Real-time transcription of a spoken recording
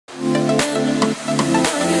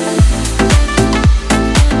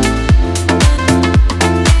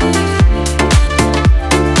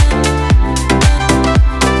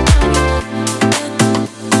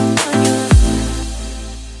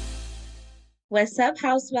What's up,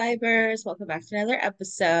 Housewivers? Welcome back to another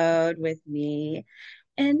episode with me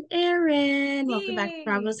and Erin. Welcome back to Hey.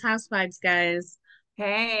 Bravo's Housewives, guys.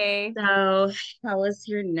 Hey. So, how was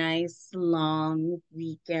your nice long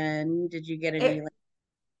weekend? Did you get any It like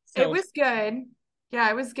it so was good. Yeah,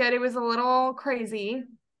 it was good. It was a little crazy.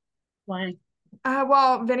 why?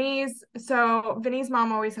 Vinny's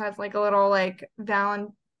mom always has like a little like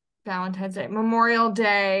Valentine's Day, Memorial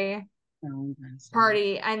Day Oh, Wednesday.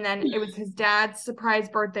 party, and then it was his dad's surprise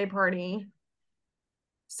birthday party.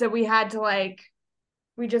 So we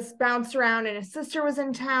just bounced around and his sister was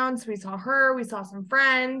in town, so we saw her, we saw some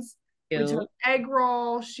friends. We took You egg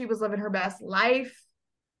roll. She was living her best life.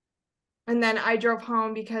 And then I drove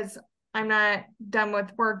home because I'm not done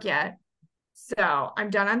with work yet. So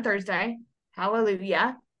I'm done on Thursday.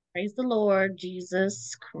 Hallelujah. praise the Lord,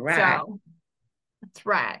 Jesus Christ. So that's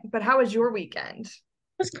right. But how was your weekend?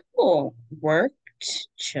 It was cool. Worked,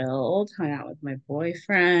 chilled, hung out with my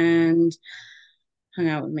boyfriend, hung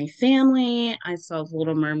out with my family. I saw The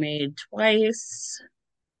Little Mermaid twice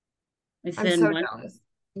I'm within so one, jealous.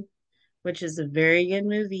 which is a very good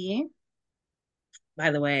movie.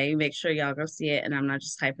 By the way, make sure y'all go see it. And I'm not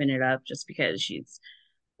just hyping it up just because she's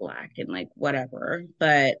black and like whatever.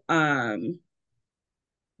 But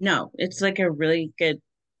no, it's like a really good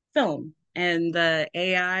film. And the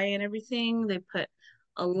AI and everything, they put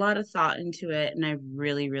a lot of thought into it, and I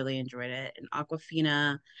really, really enjoyed it. And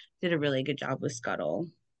Aquafina did a really good job with Scuttle.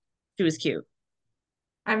 She was cute.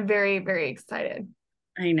 I'm very, very excited.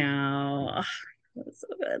 I know. Ugh, it was so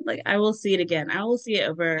good. Like I will see it again. I will see it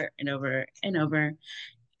over and over and over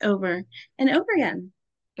and over again.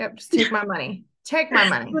 Yep, just take my money. Take my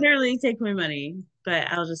money. Literally take my money, but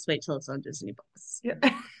I'll just wait till it's on Disney Plus.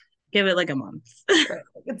 Yeah. Give it like a month. Right.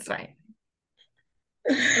 It's fine.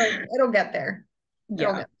 It'll get there.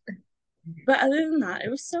 It'll Yeah. get But other than that, it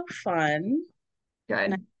was so fun. Nice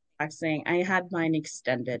good. relaxing. I had mine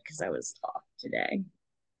extended because I was off today.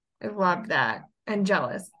 I love that. And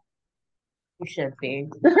jealous. You should be.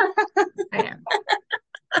 I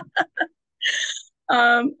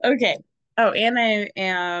am. Okay. Oh, and I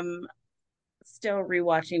am still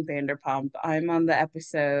rewatching Vanderpump. I'm on the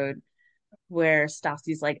episode where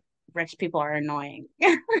Stassi's like, rich people are annoying.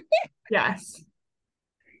 Yes.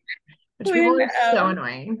 Which people When are so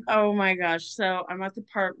annoying. oh my gosh. So I'm at the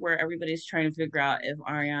part where everybody's trying to figure out if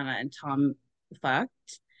Ariana and Tom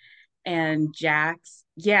fucked and Jax,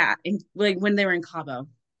 yeah, and like when they were in Cabo.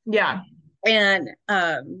 Yeah. And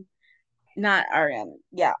not Ariana.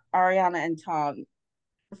 Yeah, Ariana and Tom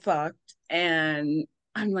fucked. And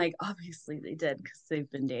I'm like, obviously they did because they've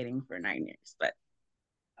been dating for 9 years. But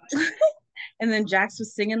and then Jax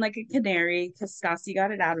was singing like a canary because Stassi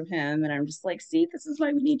got it out of him. And I'm just like, see, this is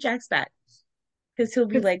why we need Jax back. Because he'll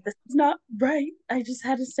be Because like, this is not right. I just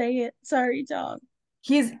had to say it. Sorry, Tom.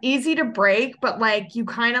 he's easy to break, but like you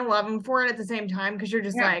kind of love him for it at the same time because you're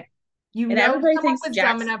just Yeah. like, you And know, everybody someone thinks was dumb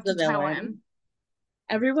Jax is enough the to tell villain. him.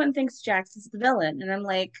 Everyone thinks Jax is the villain. And I'm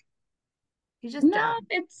like, He's just no, dumb.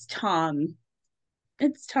 it's Tom.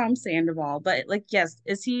 It's Tom Sandoval. But like, yes,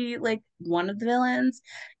 is he like one of the villains?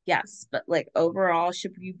 Yes. But like overall,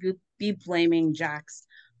 should we be blaming Jax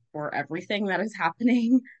for everything that is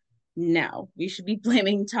happening? No, we should be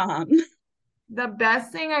blaming Tom. The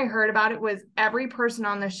best thing I heard about it was every person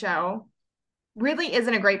on the show really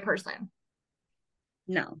isn't a great person.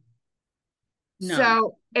 No, no.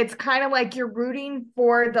 So it's kind of like you're rooting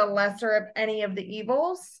for the lesser of any of the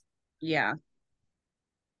evils. Yeah.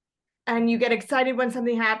 And you get excited when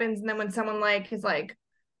something happens. And then when someone like is like,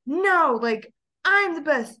 no, like I'm the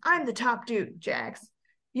best, I'm the top dude, Jax.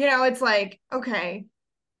 It's like, okay,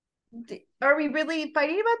 are we really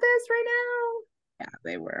fighting about this right now? Yeah,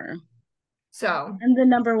 they were. So, I'm the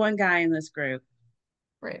number one guy in this group.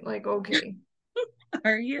 right, like, okay.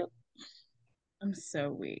 Are you? I'm so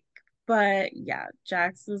weak. But yeah,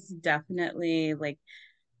 Jax is definitely like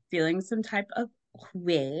feeling some type of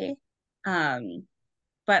way. Um,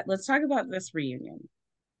 but let's talk about this reunion.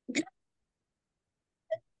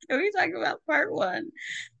 Can we talk about part one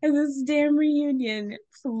of this damn reunion,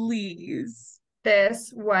 please?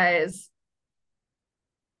 This was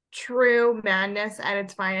true madness at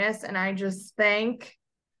its finest. And I just think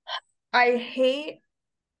I hate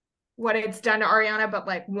what it's done to Ariana, but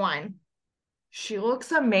like, one, she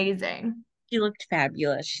looks amazing. She looked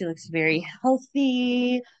fabulous. She looks very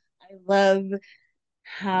healthy. I love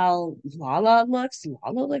how Lala looks.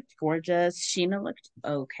 Lala looked gorgeous. Sheena looked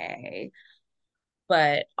okay.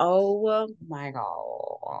 But oh my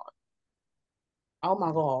God. Oh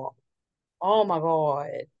my God. Oh my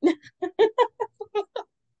God.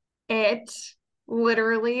 It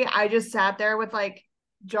literally, I just sat there with like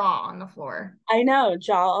jaw on the floor. I know,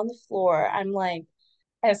 jaw on the floor. I'm like,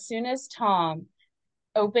 as soon as Tom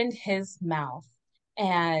opened his mouth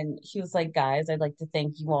and he was like, guys, I'd like to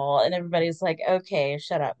thank you all. And everybody's like, okay,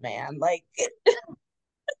 shut up, man. Like,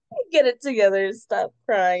 get it together, stop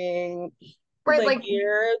crying. Right, Like, like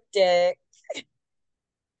you're a dick.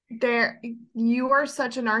 there you are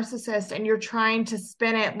such a narcissist and you're trying to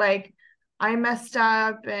spin it like I messed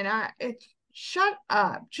up and I it's shut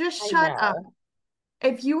up. Just I shut up. know.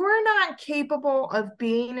 If you are not capable of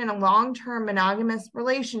being in a long-term monogamous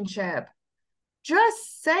relationship,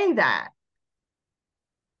 just say that.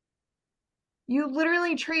 You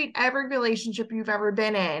literally treat every relationship you've ever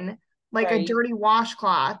been in like a Right. dirty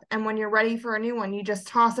washcloth. And when you're ready for a new one, you just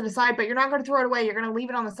toss it aside, but you're not going to throw it away. You're going to leave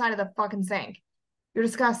it on the side of the fucking sink. You're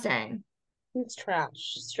disgusting. It's trash,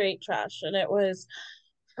 straight trash. And it was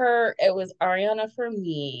Ariana for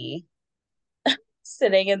me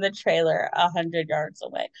sitting in the trailer 100 yards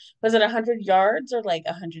away. Was it 100 yards or like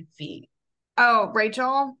 100 feet? Oh,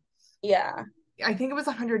 Rachel, Yeah, I think it was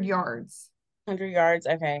 100 yards. 100 yards.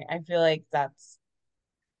 Okay. I feel like that's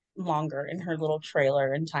longer in her little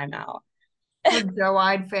trailer in timeout. Her doe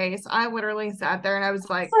eyed face. I literally sat there and I was It's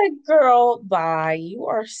like, like, girl, bye. You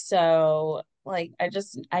are so like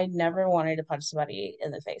I never wanted to punch somebody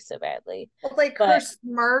in the face so badly. like her But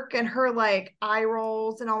smirk and her like eye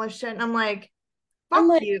rolls and all this shit. And I'm like, I'm fuck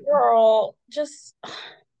like, you. girl, just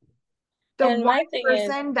The and one my thing is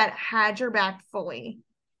person that had your back fully.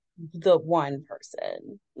 the one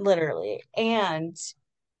person, literally. And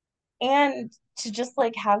to just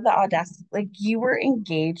like have the audacity, like you were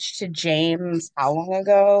engaged to James how long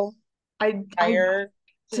ago I, prior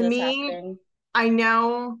to to this me, happening? I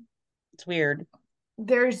know It's weird.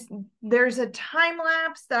 there's there's a time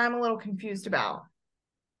lapse that I'm a little confused about.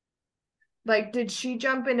 Like, did she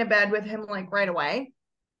jump into bed with him like right away?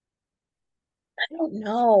 I don't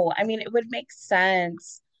know. I mean, it would make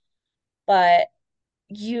sense, but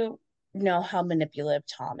you know how manipulative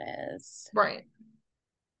Tom is. Right.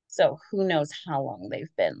 So who knows how long they've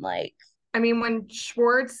been like, I mean, when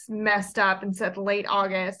Schwartz messed up and said late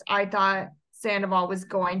August, I thought Sandoval was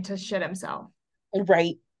going to shit himself.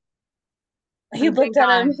 right? He And looked thank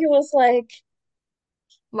at him, God he was like,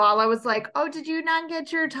 Lala was like, "Oh, did you not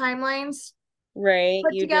get your timelines right,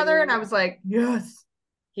 put you together?" And I didn't, was like, "Yes."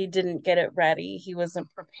 he didn't get it ready. He wasn't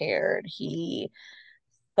prepared. He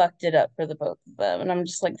fucked it up for the both of them. And I'm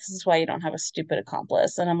just like, this is why you don't have a stupid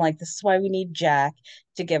accomplice. And I'm like, this is why we need Jack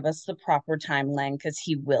to give us the proper timeline because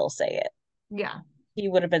he will say it. Yeah, He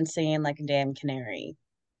would have been singing like a damn canary.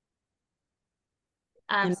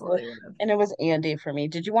 And absolutely would have. and it was Andy for me.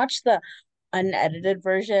 Did you watch the unedited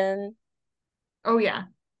version? Oh yeah.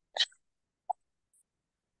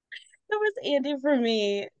 It was Andy for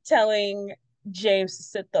me telling James to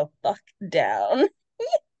sit the fuck down.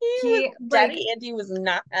 He like Daddy Andy was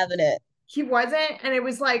not having it. he wasn't, and it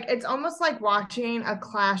was like it's almost like watching a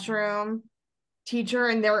classroom teacher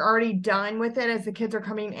and they're already done with it as the kids are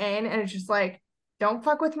coming in, and it's just like, don't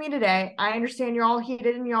fuck with me today. I understand you're all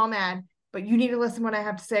heated and you're all mad, but you need to listen to what I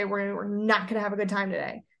have to say. We're not gonna have a good time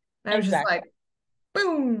today. And I was just like,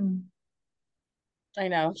 Exactly. boom. I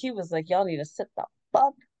know. He was like, y'all need to sit the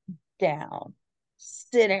fuck down.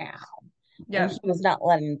 Sit down. And he Yep. was not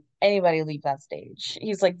letting anybody leave that stage.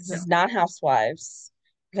 He's like, this No. is not Housewives.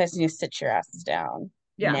 You guys need to sit your asses down.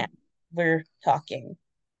 Yeah. Now we're talking.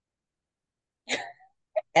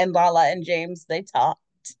 And Lala and James, they talked.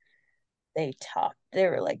 They talked. They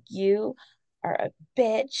were like, you are a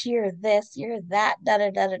bitch. You're this, you're that, da da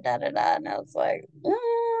da da da da da. And I was like,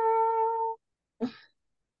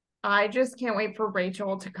 I just can't wait for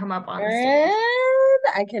Rachel to come up on the stage.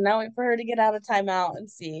 and I cannot wait for her to get out of timeout and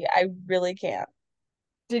see. I really can't.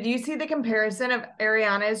 Did you see the comparison of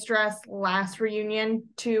Ariana's dress last reunion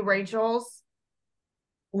to Rachel's?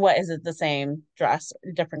 What is it? The same dress,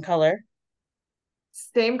 different color?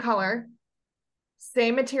 Same color,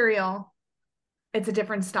 same material. It's a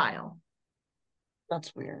different style.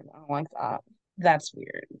 That's weird. I don't like that. That's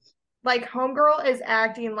weird. Like Homegirl is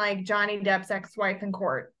acting like Johnny Depp's ex-wife in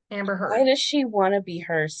court, Amber Why Heard. does she want to be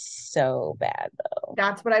her so bad though?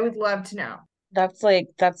 That's what I would love to know. That's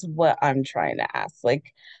what I'm trying to ask. Like,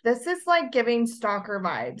 This is like giving stalker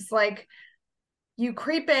vibes. Like you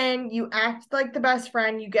creep in, you act like the best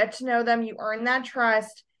friend, you get to know them, you earn that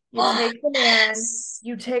trust, you take the man, yes.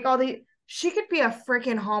 you take all the she could be a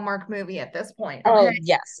freaking Hallmark movie at this point, okay? Oh,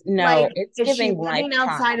 yes. No, Like, it's is she giving living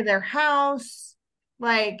outside Lifetime. of their house?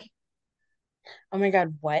 Like, Oh my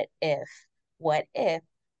God, what if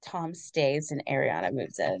Tom stays and Ariana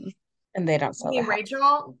moves in and they don't I sell the mean, house?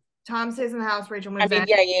 Rachel, Tom stays in the house, Rachel I moves mean, in.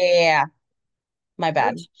 yeah, yeah, yeah, yeah. My I would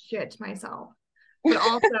bad. shit myself. But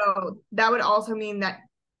also, that would also mean that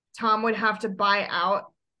Tom would have to buy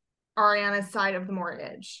out Ariana's side of the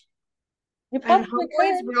mortgage. He And probably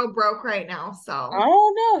Homeboy's could. real broke right now, I so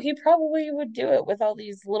don't know. He probably would do it with all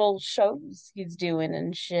these little shows he's doing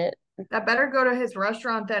and shit. that better go to his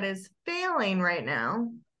restaurant that is failing right now.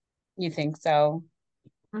 You think so?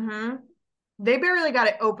 Mm-hmm. They barely got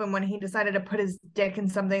it open when he decided to put his dick in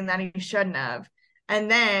something that he shouldn't have. And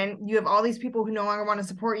then you have all these people who no longer want to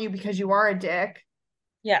support you because you are a dick.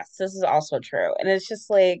 Yes, this is also true. And it's just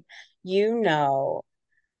like, you know,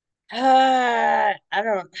 I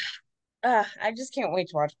don't, I just can't wait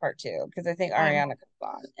to watch part two because I think I'm Ariana comes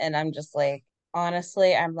on. And I'm just like,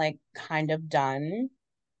 honestly, I'm like kind of done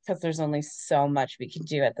because there's only so much we can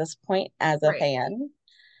do at this point as a right. fan.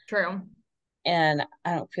 True. And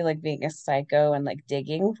I don't feel like being a psycho and like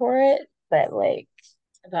digging for it, but like,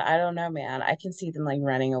 but I don't know, man. I can see them like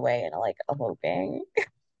running away and like eloping,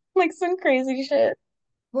 like some crazy shit.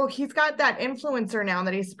 Well, he's got that influencer now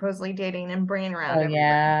that he's supposedly dating and bringing Oh around everywhere.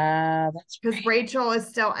 yeah, that's Because Rachel is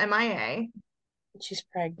still MIA. right. She's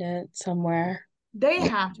pregnant somewhere. They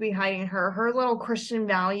have to be hiding her. Her little Christian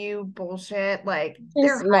value bullshit. Like She's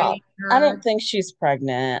they're not. hiding I don't her. think she's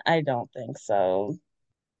pregnant. I don't think so.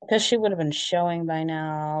 Because she would have been showing by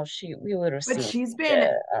now. We would have But seen she's it. been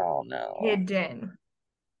I don't know. hidden.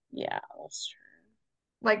 Yeah, that's true.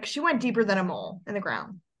 Like she went deeper than a mole in the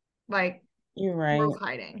ground. Like You're girls right.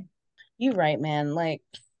 hiding. You're right, man. Like,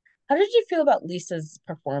 how did you feel about Lisa's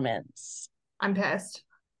performance? I'm pissed.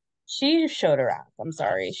 She showed her ass. I'm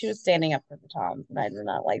sorry. She was standing up for the Toms, and I did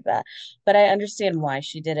not like that. But I understand why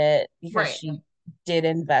she did it because Right. she did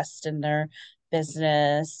invest in their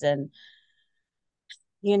business and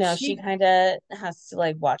she She kind of has to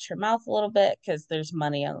like watch her mouth a little bit because there's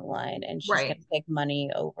money on the line and she's going right. to take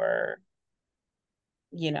money over,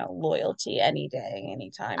 loyalty any day,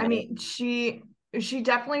 anytime, I any. mean, she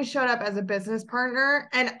definitely showed up as a business partner,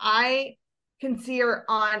 and I can see her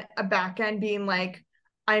on a back end being like,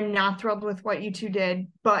 I'm not thrilled with what you two did,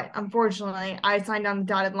 but unfortunately, I signed on the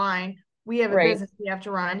dotted line. We have a Right. business we have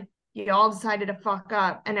to run. You all decided to fuck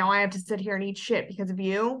up, and now I have to sit here and eat shit because of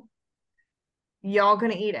you. Y'all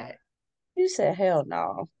gonna eat it. You said hell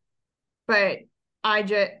no. But I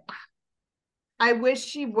just I wish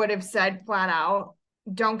she would have said flat out,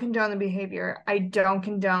 don't condone the behavior. I don't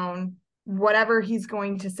condone whatever he's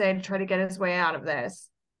going to say to try to get his way out of this.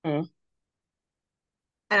 Mm.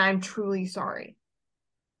 And I'm truly sorry.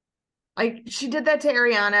 Like she did that to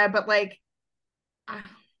Ariana, but like I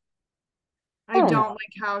I don't don't know.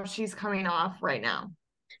 like how she's coming off right now.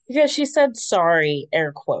 Because she said sorry,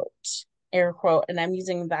 air quote, and I'm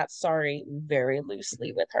using that sorry very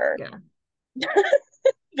loosely with her. Yeah.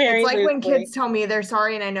 It's Very like when loosely. kids tell me they're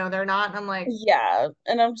sorry and I know they're not, and I'm like, Yeah.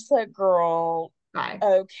 And I'm just like, girl, bye.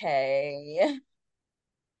 okay.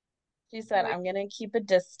 She said, Like, I'm gonna keep a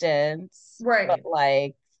distance, but right.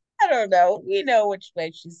 like, I don't know. We know which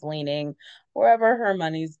way she's leaning, wherever her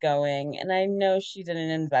money's going. And I know she didn't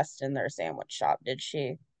invest in their sandwich shop, did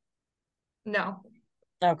she? No.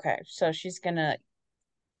 Okay, so she's gonna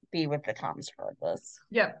be with the Toms regardless.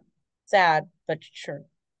 Yep. Sad, but true.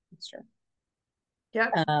 It's true.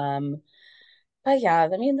 Yep. Um, but yeah,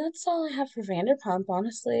 I mean that's all I have for Vanderpump,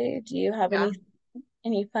 honestly. Do you have Yeah.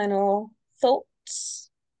 any final thoughts?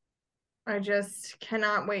 I just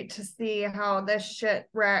cannot wait to see how this shit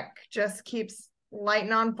wreck just keeps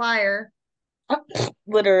lighting on fire.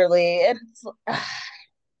 Literally,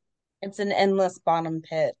 it's an endless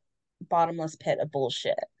bottomless pit of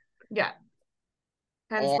bullshit. Yeah.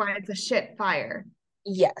 Hence And why it's a shit fire.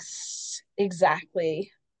 yes,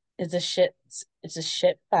 exactly. It's a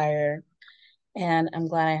shit fire. And I'm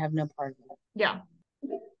glad I have no part in Yeah.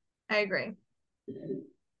 I agree. it.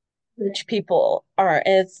 Rich people are,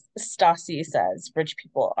 as Stassi says, rich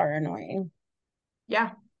people are annoying.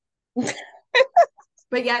 Yeah.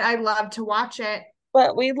 But yet I love to watch it.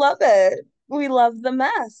 But we love it. We love the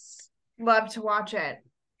mess. Love to watch it.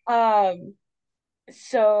 Um,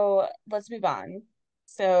 so let's move on.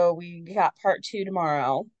 So we got part two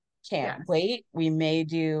tomorrow. Can't Yes. wait. We may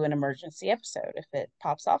do an emergency episode if it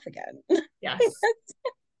pops off again. Yes.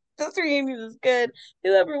 This reunion is good.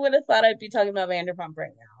 Whoever would have thought I'd be talking about Vanderpump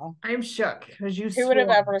right now? I'm shook because you Who would have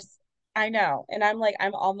swore. ever? I know. And I'm like,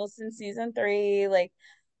 I'm almost in season three. Like,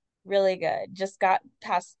 really good. Just got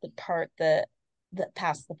past the part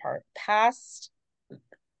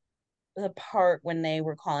when they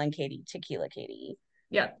were calling Katie Tequila Katie.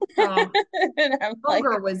 Yeah. And I'm like,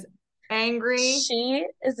 Homegirl was angry. she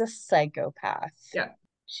is a psychopath. Yeah.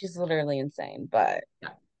 She's literally insane, but Yeah.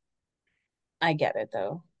 I get it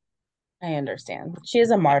though. I understand. She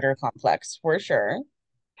has a Yeah. martyr complex for sure.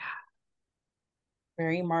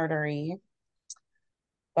 very martyry.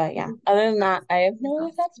 But yeah, other than that, I have no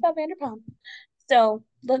other thoughts about Vanderpump. So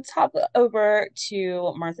let's hop over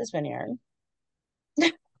to Martha's Vineyard.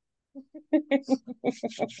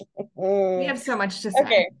 We have so much to say.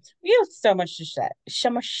 Okay, we have so much to say. So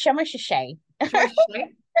much to say. Should we say?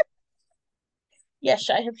 Yes,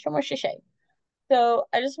 I have so much to say. So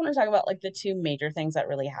I just want to talk about like the two major things that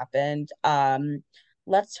really happened.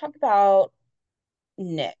 Let's talk about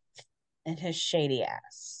Nick and his shady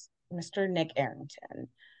ass, Mr. Nick Arrington.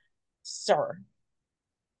 Sir,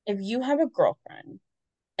 if you have a girlfriend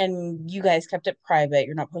and you guys kept it private,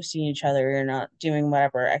 you're not posting each other, you're not doing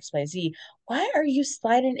whatever, XYZ, why are you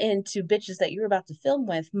sliding into bitches that you were about to film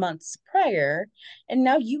with months prior and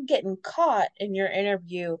now you getting caught in your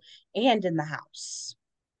interview and in the house?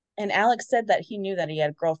 And Alex said that he knew that he had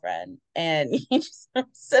a girlfriend and he just never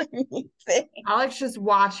said anything. Alex just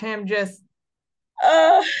watch him just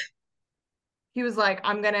Uh, he was like,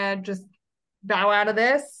 I'm gonna just bow out of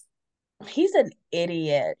this. he's an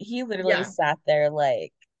idiot. He literally Yeah. sat there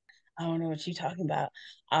like, I don't know what you talking about.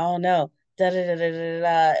 I don't know. Da da da da da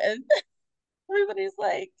da. And everybody's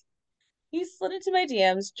like, he slid into my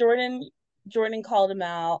DMs. Jordan called him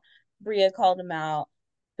out. Bria called him out.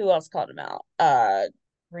 Who else called him out?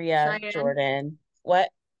 Bria, Cheyenne. Jordan. What?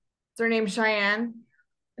 Is her name Cheyenne?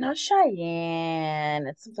 Not Cheyenne.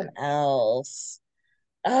 It's something else.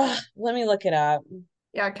 Let me look it up.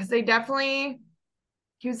 Yeah, because he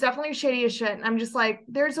was definitely shady as shit. And I'm just like,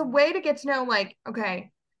 there's a way to get to know, like,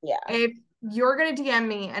 okay, Yeah, if you're gonna DM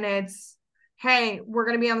me and it's, hey, we're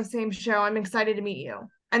gonna be on the same show, I'm excited to meet you.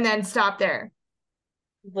 And then stop there.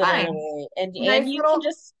 Fine. literally. And Nice you can little,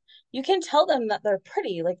 just you can tell them that they're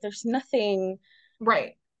pretty. Like there's nothing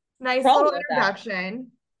right. Nice wrong little with that.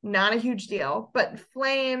 introduction. Not a huge deal. But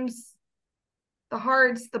Flames, the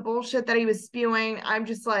hearts, the bullshit that he was spewing, I'm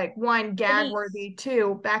just like, one, gag Shanice. worthy.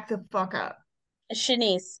 Two, back the fuck up.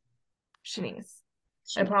 Shanice. Shanice.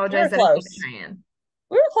 I Shanice. We apologize. were I didn't mean to close. Cheyenne.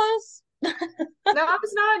 We were close. No, I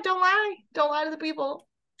was not. Don't lie. Don't lie to the people.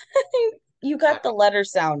 You got the letter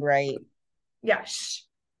sound right. Yeah. Shh.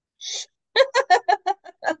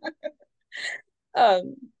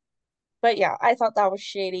 Um, but yeah, I thought that was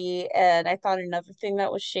shady. And I thought another thing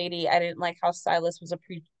that was shady, I didn't like how Silas was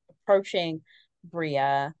approaching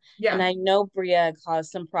Bria. And Yeah. I know Bria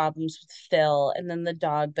caused some problems with Phil and then the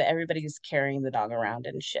dog, but everybody's carrying the dog around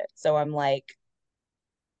and shit. So I'm like,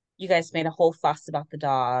 you guys made a whole fuss about the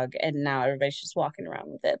dog and now everybody's just walking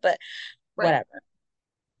around with it. But Right. whatever.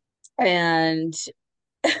 And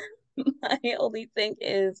my only thing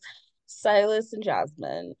is Silas and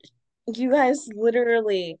Jasmine. You guys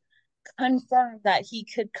literally confirmed that he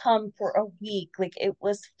could come for a week. Like it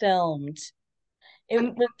was filmed.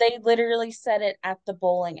 And They literally said it at the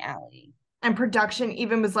bowling alley. and production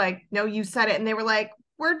even was like, no, you said it. And they were like,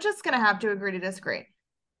 we're just gonna have to agree to disagree.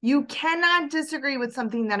 You cannot disagree with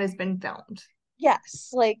something that has been filmed. Yes,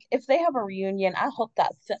 like if they have a reunion, I hope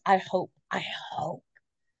I hope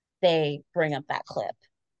they bring up that clip.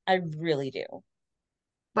 I really do.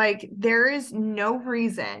 Like, there is no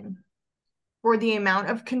reason for the amount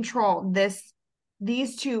of control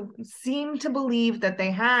these two seem to believe that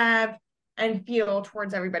they have and feel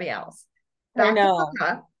towards everybody else. I Back the know. fuck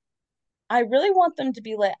up. I really want them to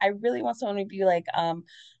be like, I really want someone to be like,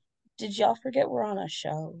 did y'all forget we're on a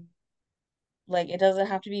show? Like, it doesn't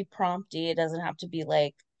have to be prompty. It doesn't have to be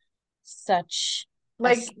like such a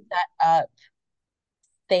Like set up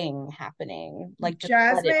thing happening. Like, just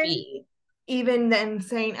let it Jasmine, be. even then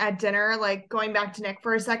saying at dinner, like going back to Nick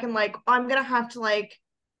for a second, like, I'm gonna have to like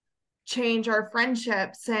change our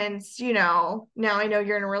friendship since, now I know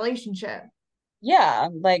you're in a relationship. Yeah,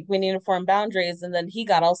 like we need to form boundaries. And then he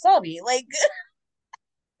got all salty. Like,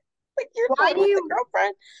 like you're Why fine do with the you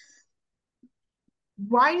girlfriend.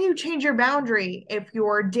 why do you change your boundary if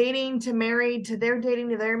you're dating to married to they're dating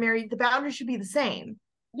to they're married? The boundary should be the same.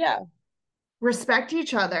 Yeah. Respect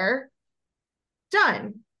each other,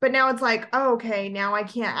 done. But now it's like, oh, okay, now I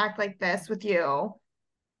can't act like this with you.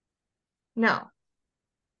 No.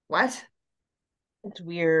 What? It's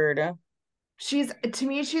weird. She's to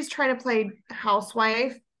me, she's trying to play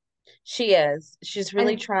housewife. She is. She's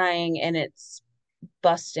really And trying and it's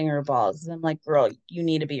busting her balls. And I'm like, girl, you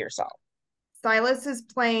need to be yourself. Silas is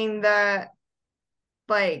playing the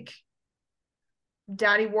like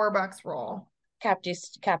Daddy Warbucks role.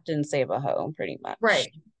 Captain Save a Ho, pretty much. Right.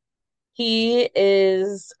 He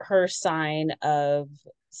is her sign of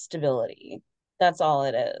stability. That's all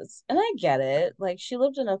it is. And I get it. Like, she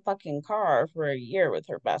lived in a fucking car for a year with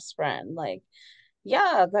her best friend. Like,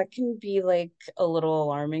 yeah, that can be like a little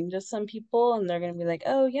alarming to some people. And they're going to be like,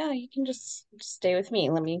 oh, yeah, you can just stay with me.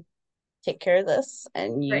 Let me take care of this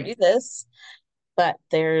and you Right. do this. But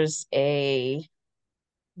there's a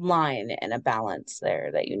line and a balance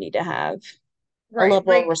there that you need to have a Right.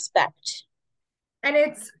 level of Like, respect. and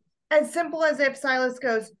it's as simple as if Silas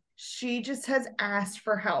goes, she just has asked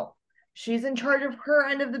for help. She's in charge of her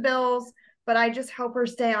end of the bills, but I just help her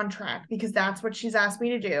stay on track because that's what she's asked me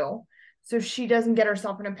to do. So she doesn't get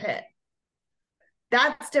herself in a pit.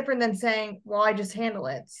 That's different than saying, well, I just handle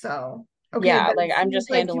it. So, okay, Yeah, but like it I'm seems just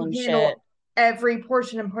like you handling shit. handle every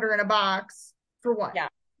portion and put her in a box for what? Yeah,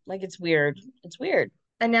 like it's weird. It's weird.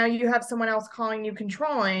 And now you have someone else calling you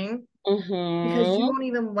controlling because you Mm-hmm. won't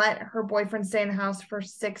even let her boyfriend stay in the house for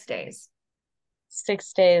 6 days.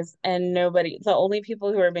 6 days and nobody, the only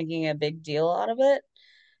people who are making a big deal out of it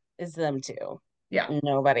is them two. Yeah.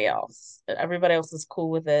 Nobody else. Everybody else is cool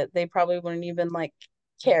with it. They probably wouldn't even like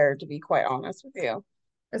care, to be quite honest with you.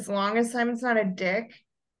 As long as Simon's not a dick,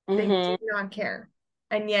 they do Mm-hmm. not care.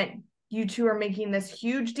 And yet you two are making this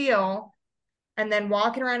huge deal and then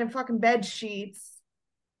walking around in fucking bed sheets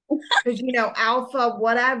because alpha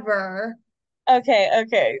whatever.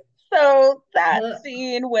 Okay. So that Ugh.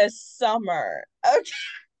 scene with Summer, okay,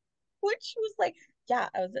 which was like, yeah,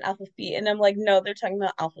 I was an Alpha Phi, and I'm like, no, they're talking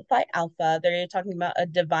about Alpha Phi Alpha. They're talking about a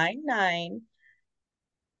Divine Nine.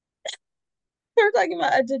 They're talking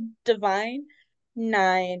about a Divine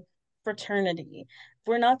Nine fraternity.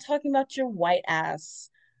 We're not talking about your white ass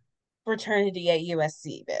fraternity at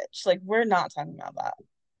USC, bitch. Like, we're not talking about that.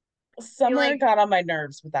 See, Summer like, got on my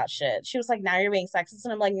nerves with that shit. She was like, now you're being sexist.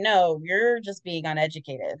 And I'm like, no, you're just being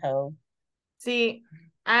uneducated, ho. see,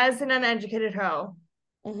 as an uneducated hoe,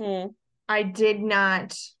 Mm-hmm. I did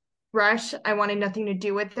not rush. I wanted nothing to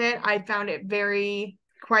do with it. I found it very,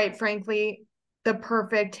 quite frankly, the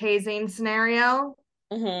perfect hazing scenario.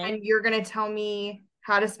 Mm-hmm. And you're going to tell me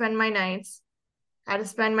how to spend my nights, how to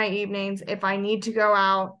spend my evenings. If I need to go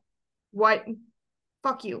out, what?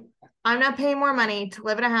 Fuck you. I'm not paying more money to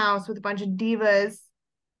live in a house with a bunch of divas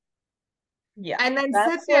Yeah. and then sit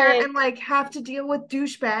That's there like and like have to deal with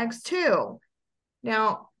douchebags too.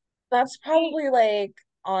 Now, that's probably like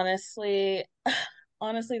honestly,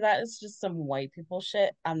 honestly, that is just some white people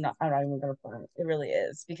shit. I'm not even gonna front. It really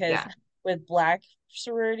is. Because yeah, with black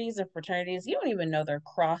sororities and fraternities, you don't even know they're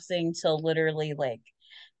crossing till literally like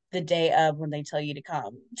the day of when they tell you to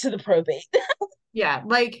come to the probate. yeah.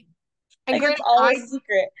 Like, and Like it's granted, all a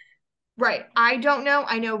secret. right, I don't know.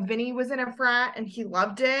 I know Vinny was in a frat and he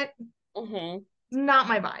loved it. Hmm. Not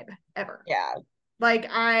my vibe ever. Yeah. Like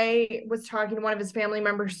I was talking to one of his family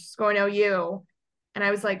members going to OU, and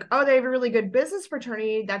I was like, "Oh, they have a really good business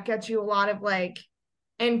fraternity that gets you a lot of like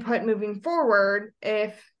input moving forward.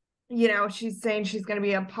 If she's saying she's going to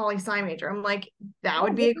be a poli sci major, I'm like, that Oh,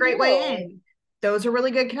 would be good a for great way you. in. Those are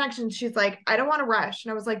really good connections." She's like, "I don't want to rush,"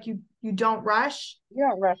 and I was like, "You don't rush. You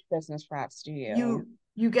don't rush business rats, do you?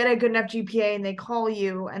 You get a good enough GPA, and they call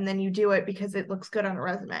you, and then you do it because it looks good on a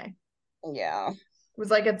resume." Yeah. Was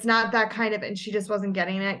like, it's not that kind of, and she just wasn't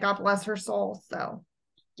getting it. God bless her soul. So,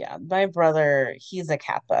 Yeah. My brother, he's a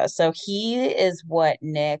Kappa. So he is what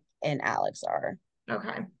Nick and Alex are.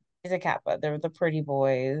 okay. He's a Kappa. They're the pretty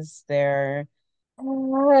boys. Uh,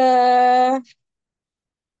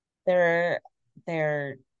 they're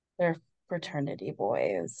they're they're fraternity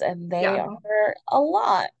boys, and they Yeah. are a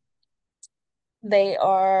lot. They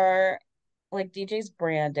are like DJ's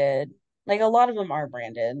branded. Like a lot of them are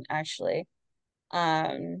branded, actually.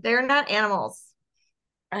 Um, They're not animals.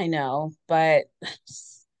 I know, but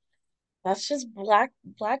that's just black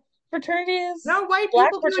fraternities. No, white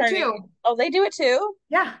Black people do it fraternity. too. Oh, they do it too?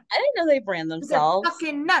 Yeah. I didn't know they brand They're themselves.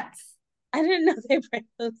 fucking nuts. I didn't know they brand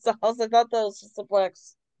themselves. I thought that was just a black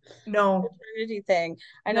No, fraternity thing.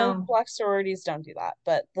 I know no. black sororities don't do that,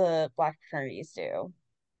 but the black fraternities do.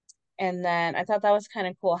 And then I thought that was kind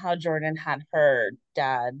of cool how Jordan had her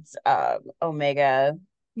dad's Omega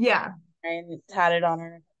Yeah. and tatted on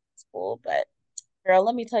her school. But girl,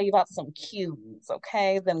 let me tell you about some Qs,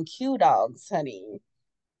 okay? Them Q dogs, honey.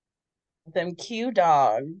 Them Q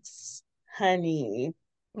dogs, honey.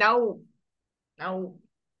 No, no.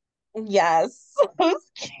 Yes, those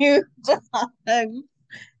Q dogs.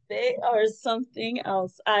 They are something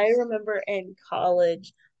else. I remember in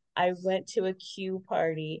college, I went to a Q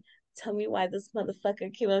party. Tell me why this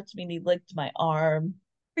motherfucker came up to me and he licked my arm.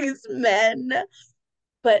 These men.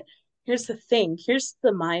 But here's the thing. Here's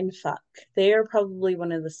the mind fuck. They are probably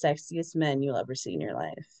one of the sexiest men you'll ever see in your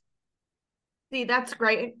life. See, that's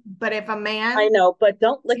great. But if a I man know, but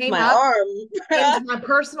don't lick came my up arm. into my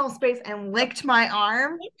personal space and licked my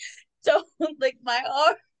arm, Don't lick my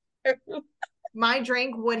arm. my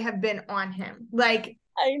drink would have been on him. Like,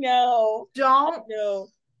 I know. I don't know.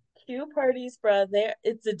 Q parties, bro. There,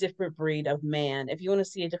 it's a different breed of man. If you want to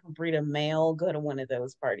see a different breed of male, go to one of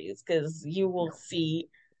those parties because you will No. see.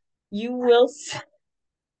 You will. See,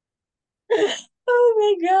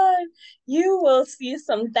 oh my god, you will see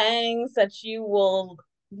some things that you will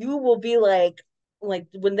be like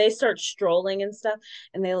when they start strolling and stuff,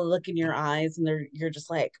 and they look in your eyes, and you're just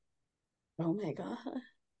like, oh my god.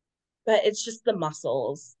 But it's just the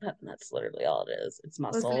muscles. That's literally all it is. It's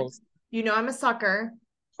Listen, muscles. I'm a sucker.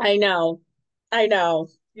 I know. I know.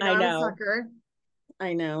 I I'm a know. sucker,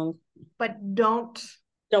 I know. but don't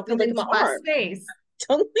Don't be come licking into my my arm. space.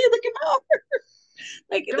 Don't be licking my arm.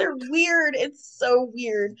 Like they're Don't. weird. It's so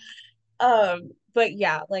weird. But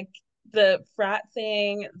yeah, like the frat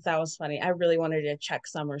thing, that was funny. I really wanted to check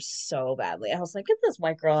Summer so badly. I was like, get this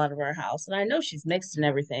white girl out of our house. And I know she's mixed and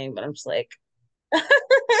everything, but I'm just like, I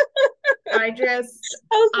I just,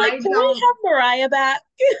 was like, I can we don't, have Mariah back?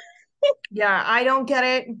 yeah, I don't get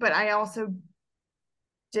it, but I also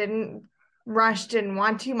didn't didn't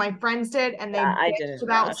want to. My friends did, and they Yeah, I bitched didn't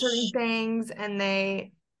about certain rush. things and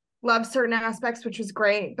they love certain aspects, which was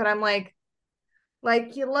great. But I'm like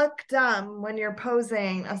you look dumb when you're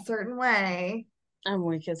posing a certain way, I'm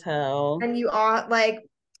weak as hell. and you are like,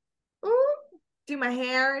 ooh, do my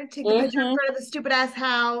hair, take the picture in Hmm. front of the stupid ass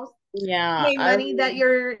house, Yeah, pay money that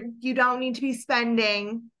you don't need to be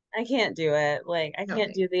spending. I can't do it. Like I No can't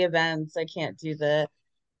thanks. do the events. I can't do the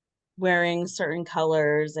wearing certain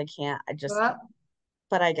colors. I can't. I just But,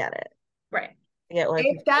 but I get it. right. I get why If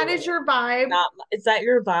people that do is it. your vibe, Not is that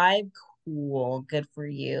your vibe? Cool, good for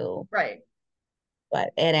you. right.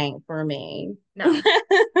 But it ain't for me. No,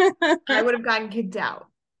 I would have gotten kicked out.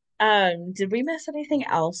 Did we miss anything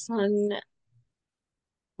else on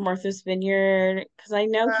Martha's Vineyard? Because I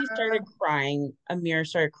know he started Uh, crying. Amir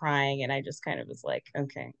started crying, and I just kind of was like,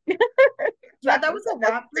 okay, yeah, that that was was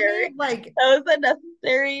a lot for me. unnecessary. Like, That was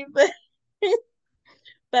unnecessary, but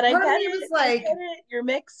but I part of get me was it. I get like, it. You're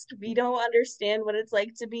mixed. We don't understand what it's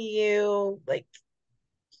like to be you. Like,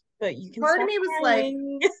 but you can part of stop me was like,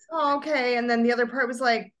 crying. oh, okay. And then the other part was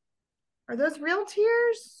like, are those real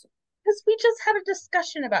tears? Because we just had a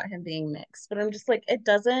discussion about him being mixed, but I'm just like, it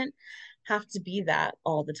doesn't have to be that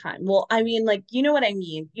all the time. Well, I mean, like, you know what I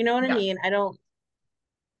mean? You know what I Yeah, mean?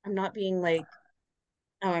 I'm not being like,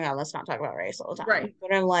 oh my God, let's not talk about race all the time. right.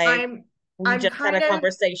 But I'm like, I'm we I'm just had a kind of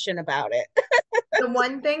conversation about it. the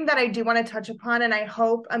one thing that I do want to touch upon, and I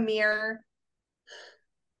hope Amir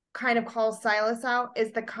kind of calls Silas out,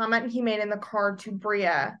 is the comment he made in the car to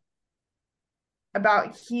Bria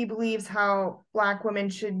about he believes how black women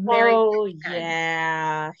should marry Oh men.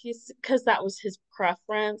 yeah, he's because that was his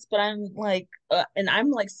preference. But I'm like, and I'm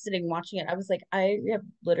like sitting watching it. I was like, I have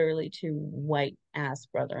literally two white ass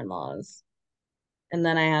brother-in-laws, and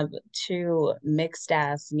then I have two mixed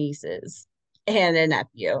ass nieces and a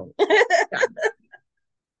nephew. Yeah.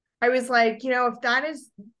 I was like,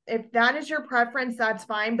 if that is your preference, that's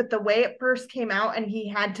fine. But the way it first came out and he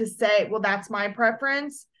had to say, well, that's my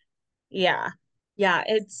preference. Yeah, yeah,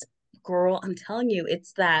 it's girl. I'm telling you,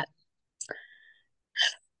 it's that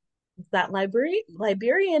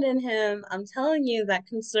Liberian in him. I'm telling you, that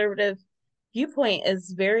conservative viewpoint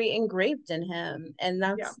is very engraved in him, and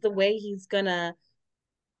Yeah. that's the way he's gonna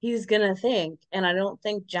think. And I don't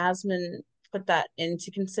think Jasmine put that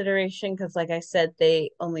into consideration because, like I said, they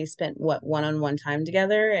only spent what one-on-one time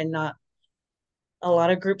together and not a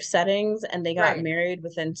lot of group settings, and they got Right. married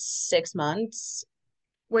within 6 months.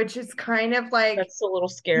 Which is kind of like That's a little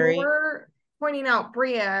scary. you're pointing out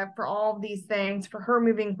Bria for all of these things, for her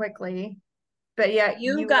moving quickly, but yet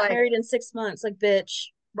You you got like, married in 6 months, like bitch.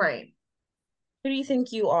 right, Who do you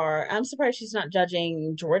think you are? I'm surprised she's not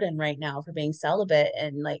judging Jordan right now for being celibate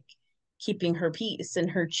and like keeping her peace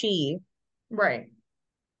and her chi. right,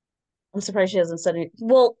 I'm surprised she hasn't said it.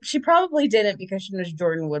 Well, she probably didn't because she knows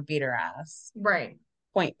Jordan would beat her ass right.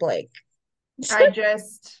 point blank. I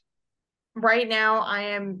just, right now, I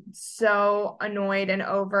am so annoyed and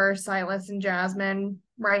over Silas and Jasmine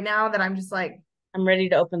right now that I'm just like, I'm ready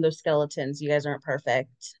to open those skeletons. You guys aren't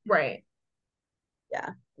perfect. right.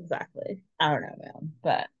 Yeah, exactly. I don't know, man,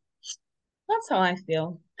 but that's how I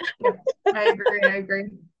feel. Yeah, I agree. I agree.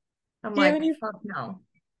 I'm Do you have like, any fuck no.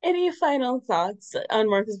 any final thoughts on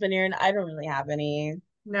Martha's Vineyard? I don't really have any.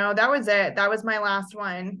 No, that was it. That was my last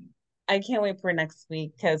one. I can't wait for next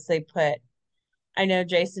week because I know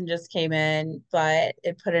Jason just came in, but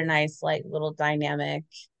it put a nice like little dynamic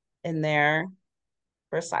in there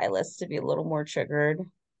for Silas to be a little more triggered.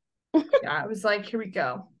 Yeah, I was like, here we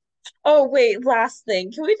go. Oh, wait, last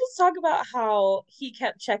thing. Can we just talk about how he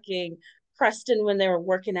kept checking Preston when they were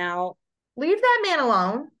working out? Leave that man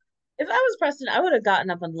alone. if I was Preston, I would have gotten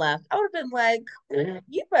up and left. I would have been like,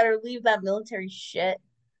 you better leave that military shit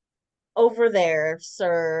over there,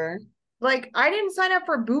 sir. Like, I didn't sign up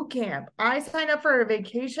for boot camp. I signed up for a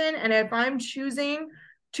vacation. And if I'm choosing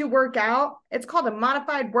to work out, it's called a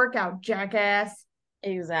modified workout, jackass.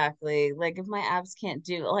 Exactly. Like if my abs can't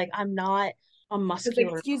do like I'm not a Because,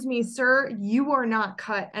 muscular. excuse me, sir, you are not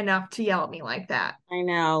cut enough to yell at me like that I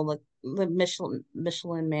know, look the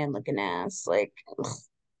Michelin man looking ass. Like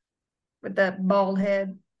with the bald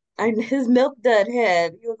head. his milk dud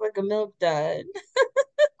head. He looked like a milk dud.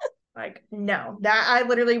 Like, no, that I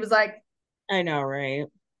literally was like, I know, right?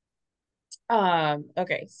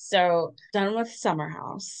 Okay, so done with Summer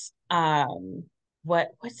House.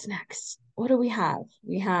 What's next? What do we have?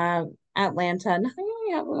 We have Atlanta. Nothing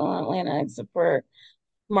we have on Atlanta except for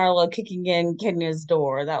Marlo kicking in Kenya's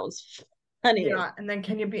door. That was funny as yeah. And then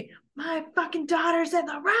can you be my fucking daughter's in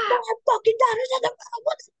the my rap? fucking daughter's in the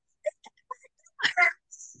what's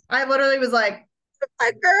I literally was like,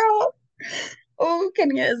 my girl? Oh,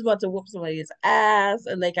 Kenya is about to whoop somebody's ass,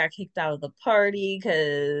 and they got kicked out of the party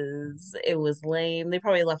because it was lame. They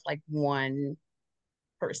probably left like one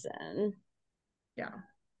person yeah,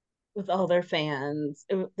 with all their fans.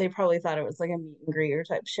 They probably thought it was like a meet and greet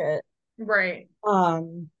type shit. right.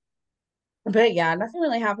 Um, but yeah, nothing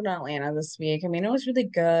really happened in Atlanta this week. I mean, it was really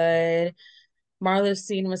good. Marlo's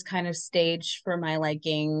scene was kind of staged for my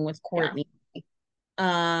liking with Yeah, Courtney.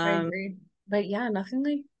 I Um, agree. but yeah, nothing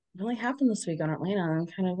like really happened this week on Atlanta. I'm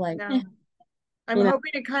kind of like, No, I'm you know,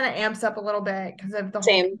 hoping it kind of amps up a little bit because of the whole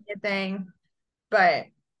same. Kenya thing. But,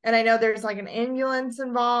 and I know there's like an ambulance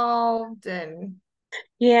involved and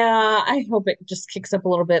Yeah, I hope it just kicks up a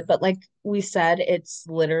little bit. But like we said, it's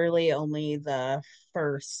literally only the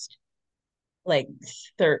first, like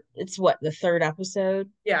third, it's what, the third episode?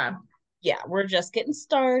 yeah, Yeah, we're just getting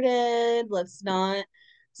started. Let's not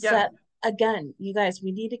yep, set again, you guys,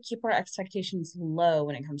 we need to keep our expectations low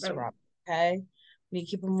when it comes to oh, Rob, okay? We need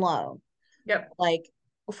to keep them low. yep. Like,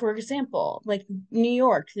 for example, like New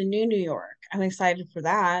York, the new New York. I'm excited for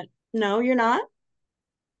that. No, you're not?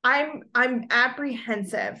 I'm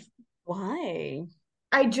apprehensive. Why?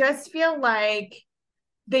 I just feel like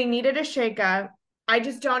they needed a shakeup. I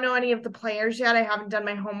just don't know any of the players yet. I haven't done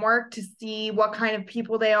my homework to see what kind of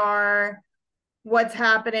people they are, what's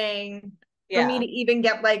happening, for me Yeah. to even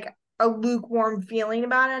get like a lukewarm feeling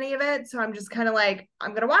about any of it. So I'm just kind of like,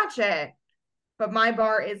 I'm gonna watch it, but my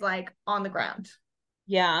bar is like on the ground.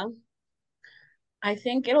 Yeah. I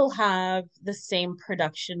think it'll have the same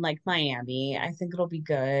production like Miami. I think it'll be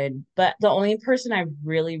good. But the only person I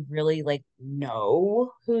really, really like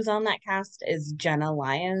know who's on that cast is Jenna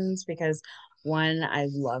Lyons because one, I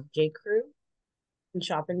love J. Crew and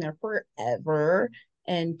shopping there forever.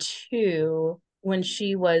 And two, when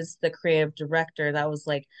she was the creative director, that was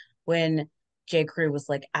like when J. Crew was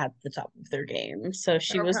like at the top of their game. So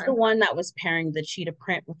she was the Okay. one that was pairing the cheetah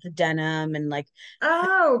print with the denim and like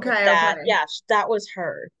Oh, with okay, that. okay. Yeah, that was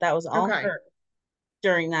her. That was all Okay. her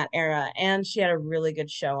during that era. And she had a really good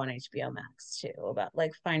show on HBO Max too about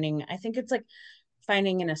like finding, I think it's like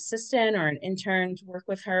finding an assistant or an intern to work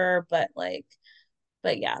with her. But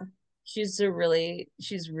yeah, she's really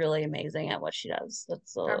amazing at what she does.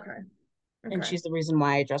 That's so, Okay. and Okay. she's the reason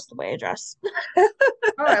why I dress the way I dress.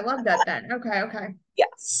 Oh, I love that then. Okay, okay.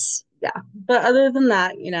 Yes. Yeah. But other than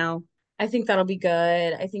that, I think that'll be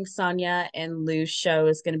good. I think Sonia and Lou's show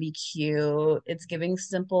is going to be cute. It's giving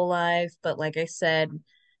simple life, but like I said,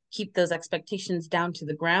 keep those expectations down to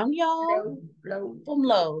the ground, y'all. Low, low, Drop them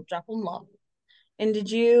low. low, drop them low. And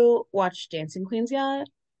did you watch Dancing Queens yet?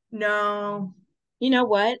 No. You know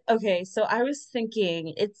what? Okay, so I was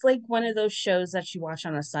thinking it's like one of those shows that you watch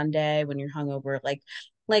on a Sunday when you're hungover, like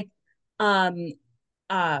um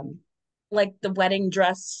um like the wedding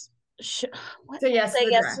dress sh what Say yes to say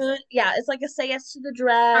the yes dress. to yeah, it's like a say yes to the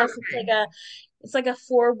dress. Okay. It's like a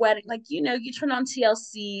four wedding, like you turn on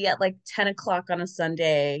TLC at like 10 o'clock on a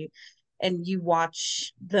Sunday and you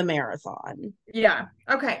watch the marathon. Yeah.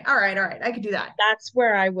 Okay. All right. All right. I could do that. That's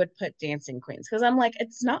where I would put Dancing Queens because I'm like,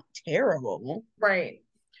 it's not terrible. Right.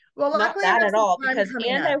 Well, Not luckily I bad have at some all time because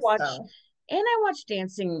coming up. So, and I watch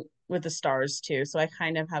Dancing with the Stars too, so I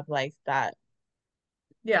kind of have like that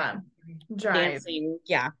yeah. Drive. dancing,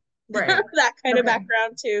 yeah, Right. that kind of Okay.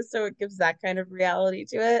 background too, so it gives that kind of reality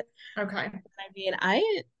to it. Okay. I mean, I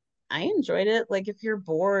enjoyed it. Like if you're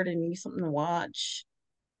bored and you need something to watch,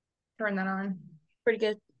 Turn that on. pretty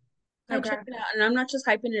good. Go check Okay. it out. And I'm not just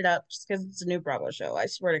hyping it up just because it's a new Bravo show. I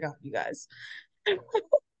swear to God, you guys.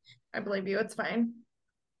 I believe you. It's fine.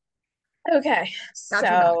 Okay, Got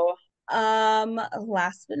your back. so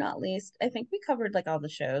last but not least, I think we covered like all the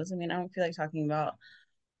shows. I mean, I don't feel like talking about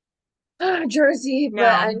Jersey, but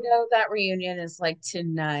I No, know that reunion is like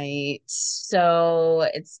tonight. So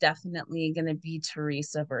it's definitely going to be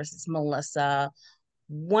Teresa versus Melissa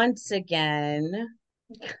once again.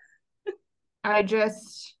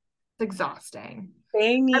 it's exhausting.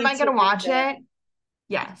 They Am need I to gonna watch revamp. it?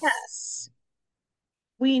 Yes. Yes,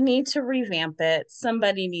 we need to revamp it.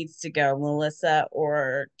 Somebody needs to go, Melissa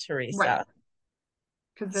or Right. Teresa.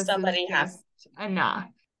 Because this is Somebody has, just enough.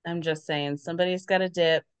 I'm just saying, somebody's got to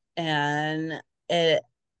dip, and it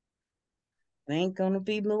ain't going to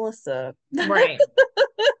be Melissa. Right.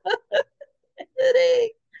 It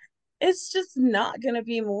ain't. It's just not gonna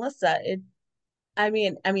be Melissa. It's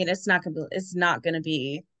not gonna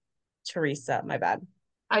be Teresa. My bad.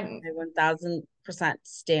 I I 1000%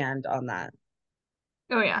 stand on that.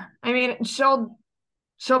 oh yeah. I mean, she'll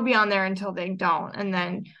be on there until they don't. And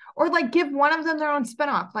then or like give one of them their own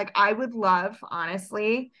spinoff. Like I would love,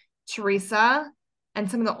 honestly, Teresa and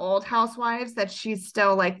some of the old housewives that she's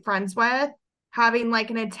still like friends with having like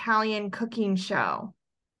an Italian cooking show.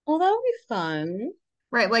 Well, that would be fun.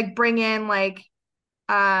 Right? Like bring in like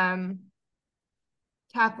um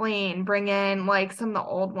Kathleen, bring in like some of the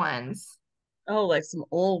old ones. Oh, like some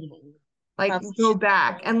old Like Kathleen. go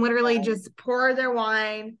back and literally just pour their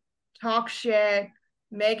wine, talk shit,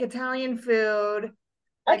 make Italian food,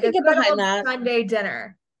 I like could a get good behind old that. Sunday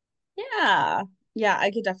dinner. Yeah. Yeah,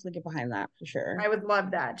 I could definitely get behind that for sure. I would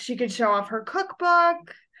love that. She could show off her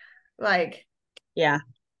cookbook. Like, Yeah.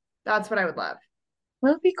 that's what I would love.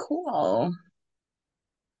 That would be cool.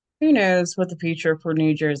 Who knows what the future for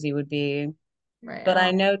New Jersey would be. Right. I But I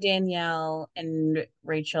don't know Danielle and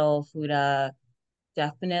Rachel Fuda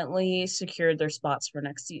definitely secured their spots for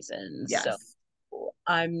next season. So yes.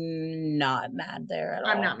 I'm not mad there at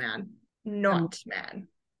I'm all. not mad. I'm Not mad.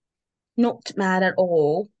 not mad at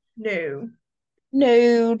all. No.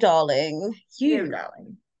 No, darling. No, You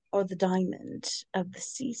darling. are the diamond of the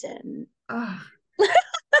season. Ugh.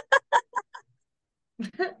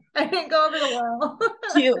 I didn't go over the wall.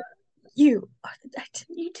 You, you are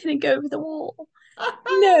you didn't go over the wall.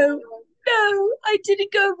 No, no, I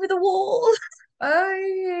didn't go over the wall. I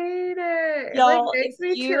hate it. It like Y'all, makes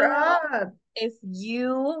me tear up. if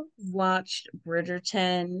you watched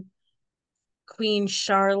Bridgerton, Queen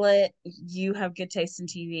Charlotte, you have good taste in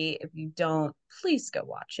TV. If you don't, please go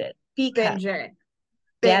watch it because Binge it.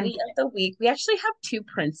 Daddy Binge of it. the Week. We actually have two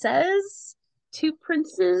princes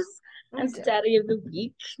We as do. Daddy of the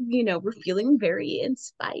Week. We're feeling very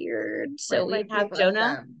inspired. So Right. Like we love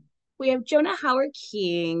them. We have Jonah Howard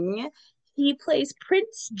King. He plays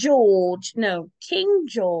Prince George, no, King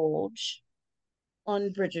George on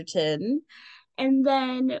Bridgerton. And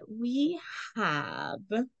then we have,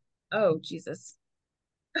 oh Jesus,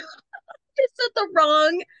 I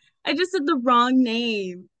just said the wrong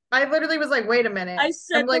name. I literally was like, wait a minute. I I'm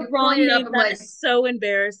said like the pulling wrong it up. name. I'm That like, is so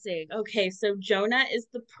embarrassing. Okay, so Jonah is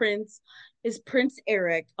the prince, is Prince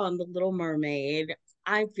Eric on The Little Mermaid.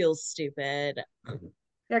 I feel stupid.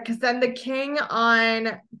 yeah, because then the king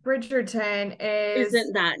on Bridgerton is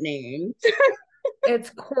Isn't that name? it's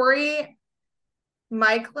Corey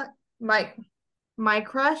Mike Mike my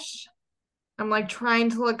crush. I'm like trying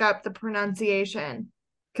to look up the pronunciation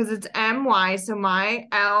because it's M-Y, so my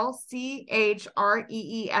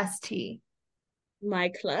Lchrest. My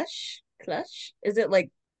Clush? Clush? Is it like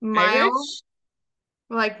Mile, Irish?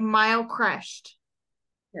 like Mile Crushed.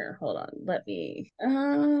 Here, hold on. Let me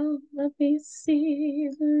see.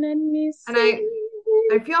 Let me And see.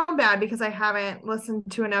 I feel bad because I haven't listened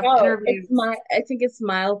to enough Oh, interviews. I think it's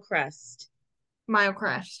Mile Crest. Mile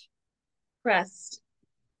Crushed. Crest.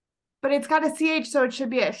 But it's got a CH, so it should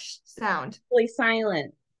be a sh sound. Really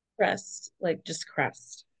silent. Crest. Like just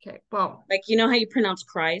crest. Okay, well, Like you know how you pronounce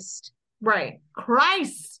Christ? right.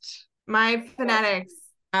 Christ. My Well, phonetics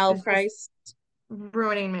Mile is just Christ.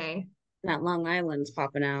 ruining me. That Long Island's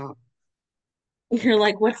popping out. You're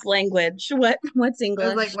like, what's language? What's I was like,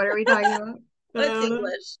 English? what are we talking about? What's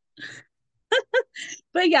English?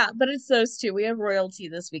 But yeah, but it's those two. We have royalty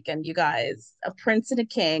this weekend, you guys. A prince and a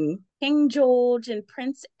king. King George and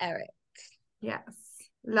Prince Eric. Yes.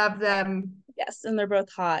 Love them. Yes, and they're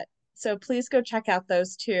both hot. So please go check out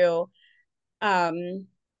those two um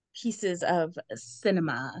pieces of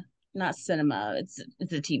cinema. Not cinema, it's a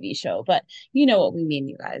TV show, but you know what we mean,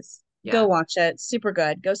 you guys. Go Yeah. watch it. Super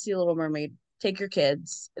good. Go see Little Mermaid. Take your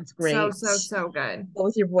kids. It's So, great. so, so good. Go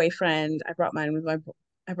with your boyfriend. I brought my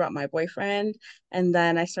boyfriend, and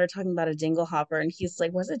then I started talking about a dingle hopper, and he's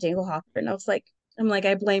like, "What's a dingle hopper?" And I'm like,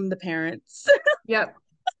 I blame the parents. Yep.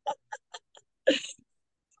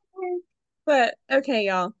 But okay,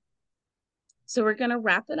 y'all. So we're gonna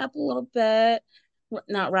wrap it up a little bit.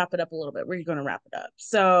 not wrap it up a little bit. We're going to wrap it up.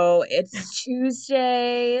 So it's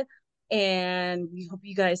Tuesday, and we hope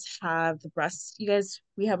you guys have the rest. You guys,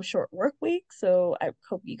 we have a short work week, so I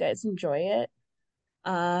hope you guys enjoy it.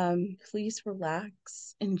 Please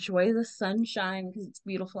relax, enjoy the sunshine because it's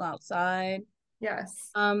beautiful outside. Yes.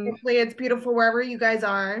 Um, Hopefully it's beautiful wherever you guys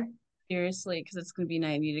are. Seriously, because it's going to be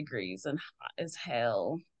 90 degrees and hot as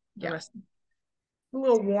hell. The Yeah. rest A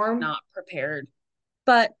little warm. not prepared,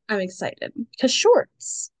 but I'm excited because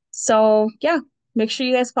shorts. So yeah, make sure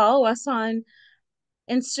you guys follow us on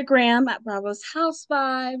Instagram at Bravo's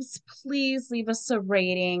Housewives. Please leave us a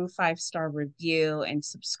rating, 5-star review, and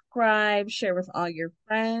subscribe. Share with all your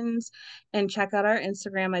friends, and check out our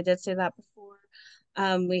Instagram. I did say that before.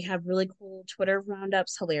 We have really cool Twitter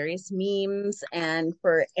roundups, hilarious memes, and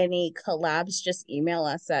for any collabs, just email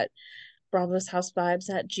us at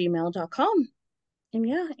bravoshousevibes@gmail.com. And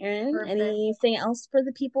yeah, Erin, Perfect. anything else for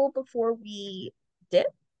the people before we dip?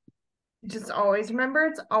 Just always remember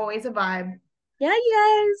it's always a vibe. Yeah, you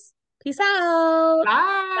guys. Peace out.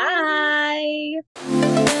 Bye.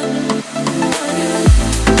 Bye.